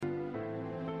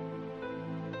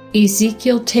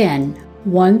Ezekiel 10,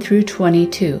 1 through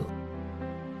 22.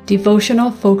 Devotional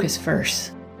focus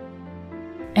verse.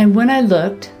 And when I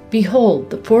looked, behold,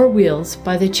 the 4 wheels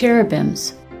by the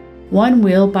cherubims, one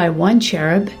wheel by one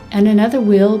cherub, and another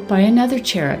wheel by another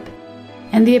cherub.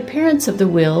 And the appearance of the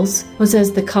wheels was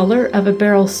as the color of a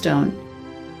beryl stone.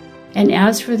 And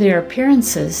as for their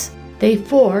appearances, they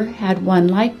 4 had one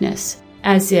likeness,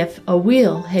 as if a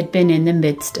wheel had been in the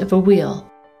midst of a wheel.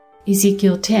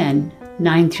 Ezekiel 10,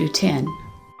 9 through 10.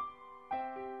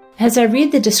 As I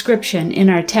read the description in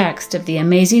our text of the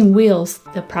amazing wheels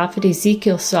the prophet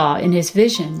Ezekiel saw in his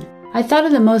vision, I thought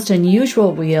of the most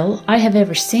unusual wheel I have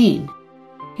ever seen.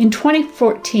 In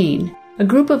 2014, a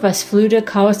group of us flew to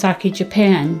Kawasaki,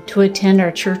 Japan to attend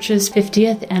our church's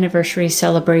 50th anniversary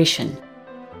celebration.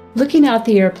 Looking out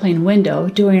the airplane window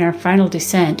during our final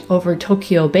descent over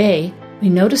Tokyo Bay, we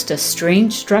noticed a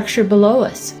strange structure below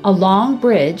us, a long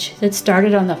bridge that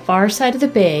started on the far side of the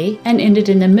bay and ended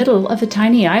in the middle of a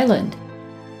tiny island.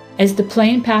 As the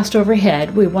plane passed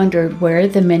overhead, we wondered where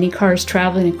the many cars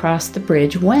traveling across the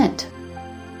bridge went.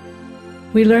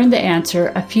 We learned the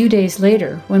answer a few days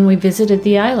later when we visited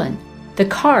the island. The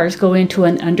cars go into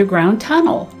an underground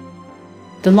tunnel.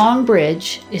 The long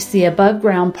bridge is the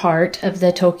above-ground part of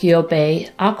the Tokyo Bay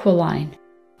Aqua Line,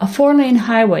 a 4-lane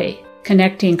highway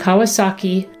connecting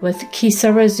Kawasaki with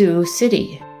Kisarazu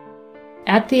City.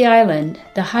 At the island,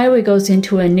 the highway goes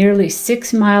into a nearly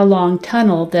 6-mile-long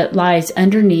tunnel that lies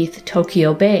underneath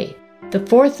Tokyo Bay, the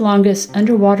 4th longest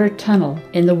underwater tunnel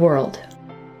in the world.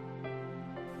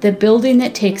 The building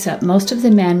that takes up most of the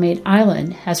man-made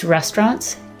island has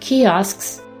restaurants,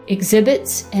 kiosks,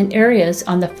 exhibits, and areas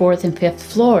on the 4th and 5th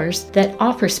floors that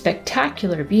offer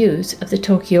spectacular views of the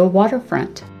Tokyo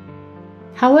waterfront.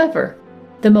 However,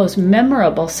 the most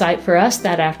memorable sight for us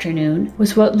that afternoon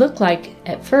was what looked like,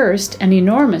 at first, an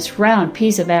enormous round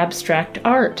piece of abstract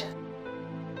art.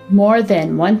 More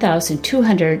than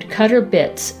 1,200 cutter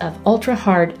bits of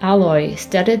ultra-hard alloy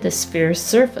studded the sphere's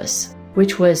surface,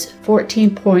 which was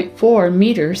 14.4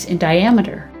 meters in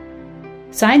diameter.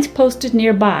 Signs posted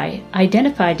nearby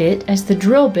identified it as the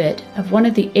drill bit of one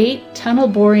of the 8 tunnel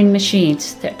boring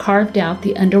machines that carved out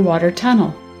the underwater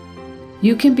tunnel.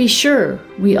 You can be sure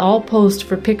we all posed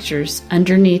for pictures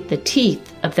underneath the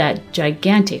teeth of that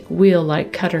gigantic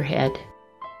wheel-like cutter head.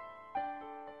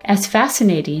 As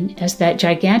fascinating as that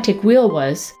gigantic wheel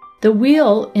was, the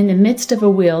wheel in the midst of a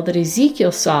wheel that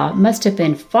Ezekiel saw must have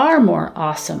been far more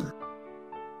awesome.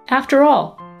 After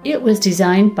all, it was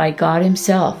designed by God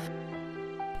Himself.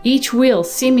 Each wheel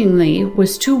seemingly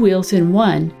was 2 wheels in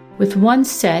one, with one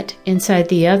set inside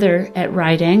the other at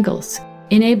right angles,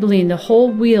 enabling the whole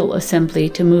wheel assembly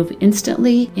to move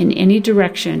instantly in any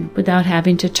direction without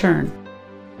having to turn.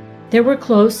 There were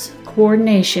close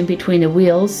coordination between the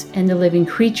wheels and the living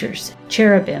creatures,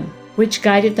 cherubim, which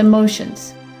guided the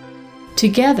motions.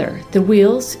 Together, the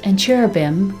wheels and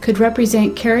cherubim could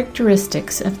represent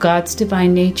characteristics of God's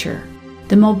divine nature,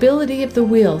 the mobility of the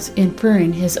wheels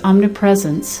inferring His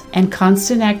omnipresence and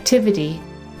constant activity,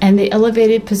 and the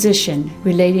elevated position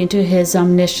relating to His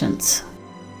omniscience.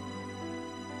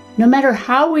 No matter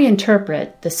how we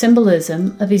interpret the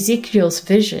symbolism of Ezekiel's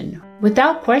vision,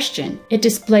 without question, it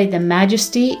displayed the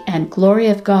majesty and glory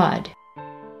of God.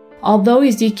 Although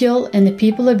Ezekiel and the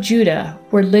people of Judah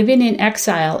were living in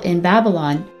exile in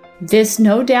Babylon, this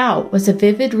no doubt was a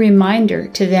vivid reminder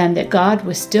to them that God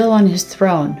was still on His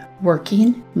throne,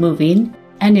 working, moving,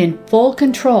 and in full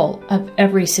control of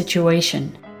every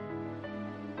situation.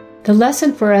 The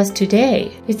lesson for us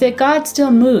today is that God still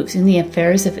moves in the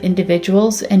affairs of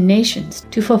individuals and nations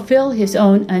to fulfill His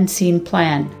own unseen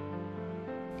plan.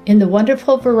 In the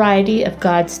wonderful variety of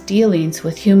God's dealings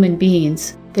with human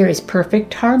beings, there is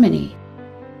perfect harmony.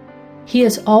 He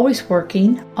is always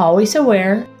working, always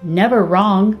aware, never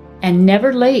wrong, and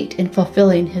never late in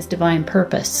fulfilling His divine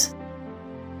purpose.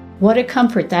 What a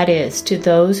comfort that is to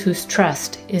those whose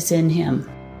trust is in Him.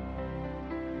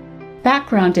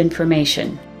 Background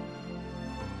information.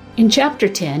 In Chapter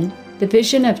 10, the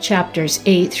vision of chapters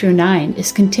 8 through 9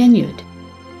 is continued.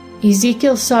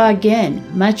 Ezekiel saw again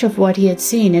much of what he had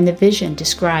seen in the vision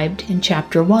described in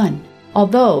Chapter 1,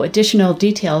 although additional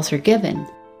details are given.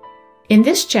 In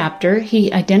this chapter,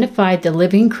 he identified the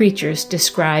living creatures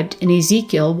described in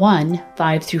Ezekiel 1,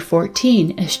 5 through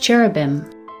 14 as cherubim.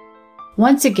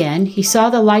 Once again, he saw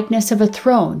the likeness of a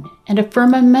throne and a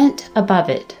firmament above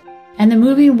it, and the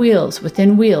moving wheels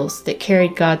within wheels that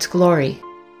carried God's glory.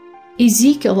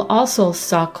 Ezekiel also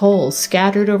saw coals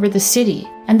scattered over the city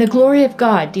and the glory of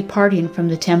God departing from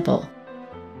the temple.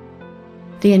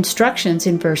 The instructions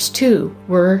in verse 2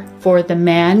 were for the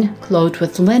man clothed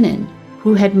with linen,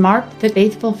 who had marked the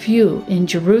faithful few in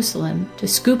Jerusalem to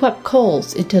scoop up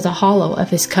coals into the hollow of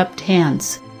his cupped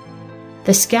hands.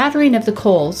 The scattering of the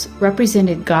coals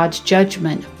represented God's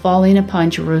judgment falling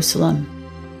upon Jerusalem.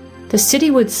 The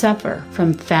city would suffer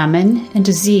from famine and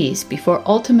disease before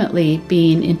ultimately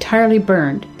being entirely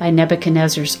burned by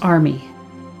Nebuchadnezzar's army.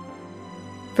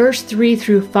 Verse 3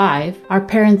 through 5 are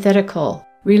parenthetical,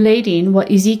 relating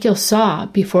what Ezekiel saw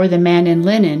before the man in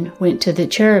linen went to the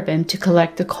cherubim to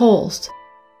collect the coals.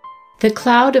 The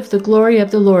cloud of the glory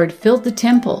of the Lord filled the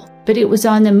temple, but it was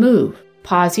on the move,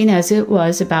 pausing as it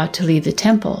was about to leave the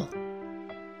temple.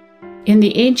 In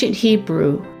the ancient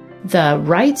Hebrew, the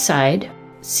right side,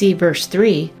 see verse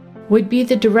 3, would be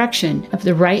the direction of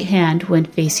the right hand when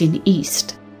facing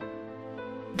east.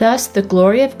 Thus the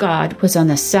glory of God was on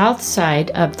the south side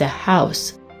of the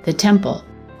house, the temple,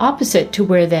 opposite to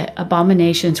where the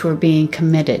abominations were being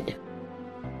committed.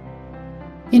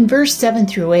 In verse 7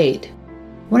 through 8,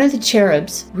 one of the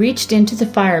cherubs reached into the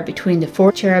fire between the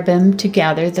 4 cherubim to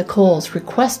gather the coals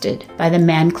requested by the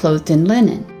man clothed in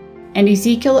linen, and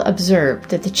Ezekiel observed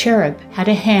that the cherub had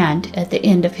a hand at the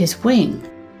end of his wing.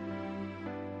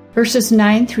 Verses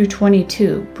 9 through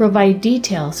 22 provide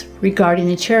details regarding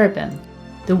the cherubim,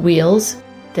 the wheels,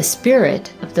 the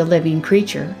spirit of the living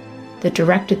creature that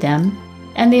directed them,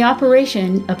 and the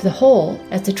operation of the whole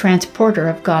as the transporter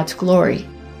of God's glory.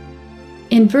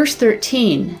 In verse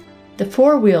 13, the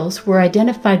 4 wheels were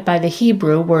identified by the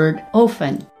Hebrew word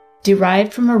ophan,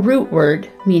 derived from a root word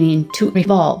meaning to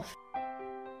revolve.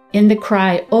 In the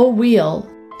cry, "O wheel,"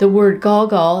 the word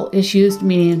galgal is used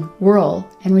meaning whirl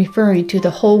and referring to the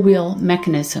whole wheel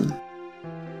mechanism.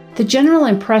 The general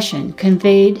impression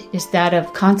conveyed is that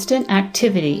of constant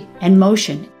activity and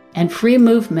motion and free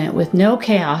movement with no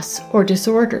chaos or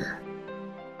disorder.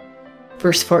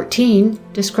 Verse 14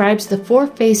 describes the 4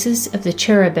 faces of the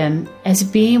cherubim as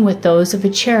being with those of a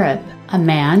cherub, a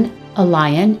man, a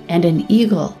lion, and an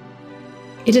eagle.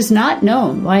 It is not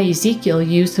known why Ezekiel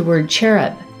used the word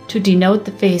cherub to denote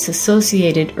the face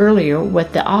associated earlier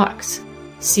with the ox.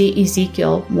 See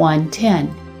Ezekiel 1:10.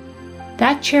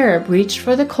 That cherub reached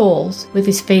for the coals with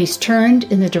his face turned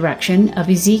in the direction of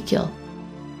Ezekiel.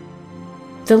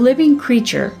 The living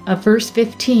creature of verse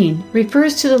 15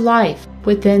 refers to the life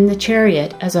within the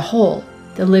chariot as a whole,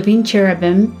 the living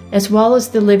cherubim as well as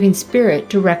the living spirit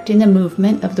directing the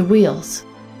movement of the wheels.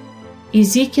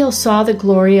 Ezekiel saw the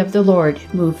glory of the Lord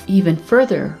move even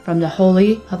further from the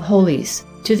Holy of Holies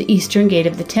to the eastern gate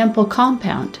of the temple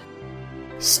compound.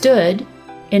 Stood,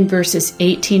 in verses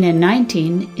 18 and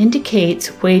 19,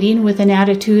 indicates waiting with an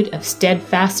attitude of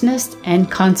steadfastness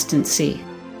and constancy.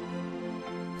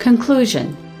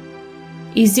 Conclusion.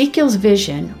 Ezekiel's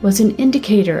vision was an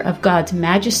indicator of God's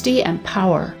majesty and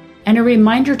power, and a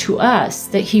reminder to us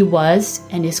that he was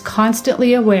and is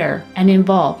constantly aware and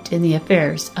involved in the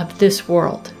affairs of this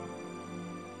world.